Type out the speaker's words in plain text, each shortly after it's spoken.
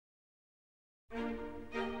Hello,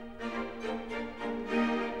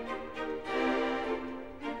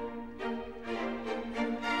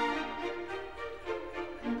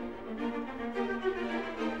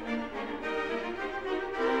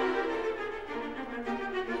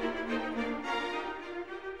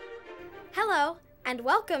 and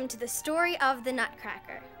welcome to the story of the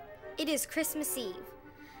Nutcracker. It is Christmas Eve.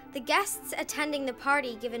 The guests attending the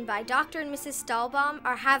party given by Dr. and Mrs. Stahlbaum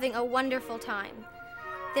are having a wonderful time.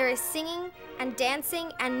 There is singing and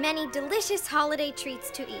dancing and many delicious holiday treats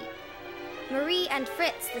to eat. Marie and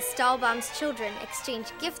Fritz, the Stahlbaums' children,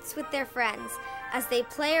 exchange gifts with their friends as they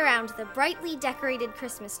play around the brightly decorated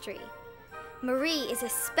Christmas tree. Marie is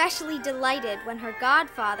especially delighted when her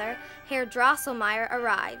godfather, Herr Drosselmeyer,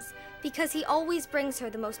 arrives, because he always brings her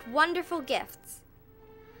the most wonderful gifts.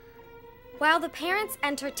 While the parents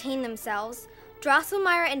entertain themselves,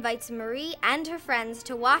 Drosselmeyer invites Marie and her friends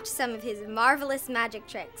to watch some of his marvelous magic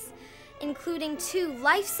tricks, including 2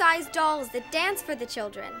 life-size dolls that dance for the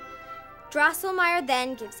children. Drosselmeyer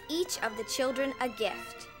then gives each of the children a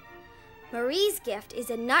gift. Marie's gift is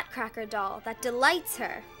a Nutcracker doll that delights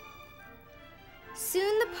her.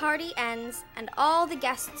 Soon the party ends and all the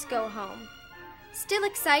guests go home. Still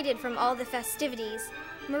excited from all the festivities,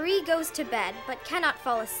 Marie goes to bed but cannot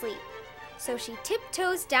fall asleep, so she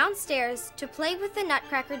tiptoes downstairs to play with the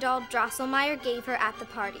Nutcracker doll Drosselmeyer gave her at the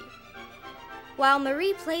party. While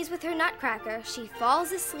Marie plays with her Nutcracker, she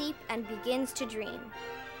falls asleep and begins to dream.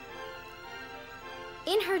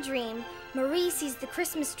 In her dream, Marie sees the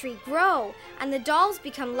Christmas tree grow and the dolls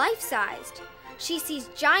become life-sized. She sees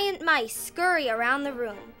giant mice scurry around the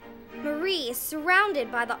room. Marie is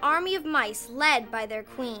surrounded by the army of mice led by their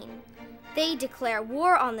queen. They declare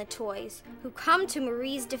war on the toys, who come to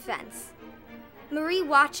Marie's defense. Marie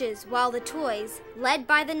watches while the toys, led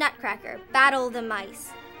by the Nutcracker, battle the mice.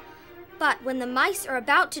 But when the mice are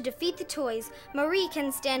about to defeat the toys, Marie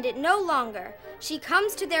can stand it no longer. She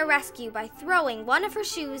comes to their rescue by throwing one of her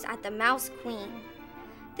shoes at the Mouse Queen.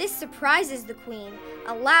 This surprises the queen,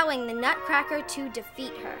 allowing the Nutcracker to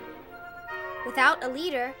defeat her. Without a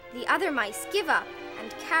leader, the other mice give up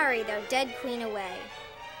and carry their dead queen away.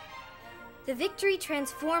 The victory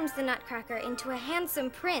transforms the Nutcracker into a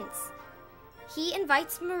handsome prince. He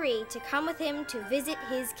invites Marie to come with him to visit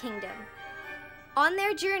his kingdom. On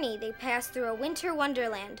their journey, they pass through a winter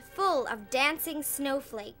wonderland full of dancing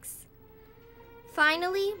snowflakes.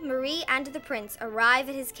 Finally, Marie and the prince arrive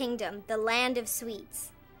at his kingdom, the Land of Sweets.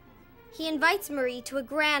 He invites Marie to a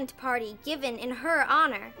grand party given in her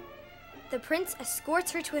honor. The prince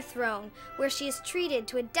escorts her to a throne, where she is treated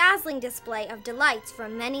to a dazzling display of delights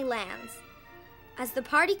from many lands. As the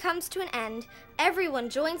party comes to an end, everyone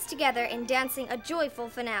joins together in dancing a joyful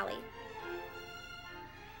finale.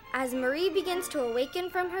 As Marie begins to awaken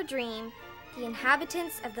from her dream, the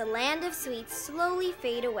inhabitants of the Land of Sweets slowly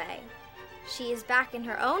fade away. She is back in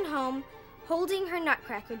her own home, holding her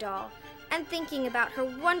Nutcracker doll, and thinking about her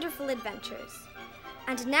wonderful adventures.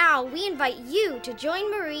 And now we invite you to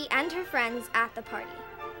join Marie and her friends at the party.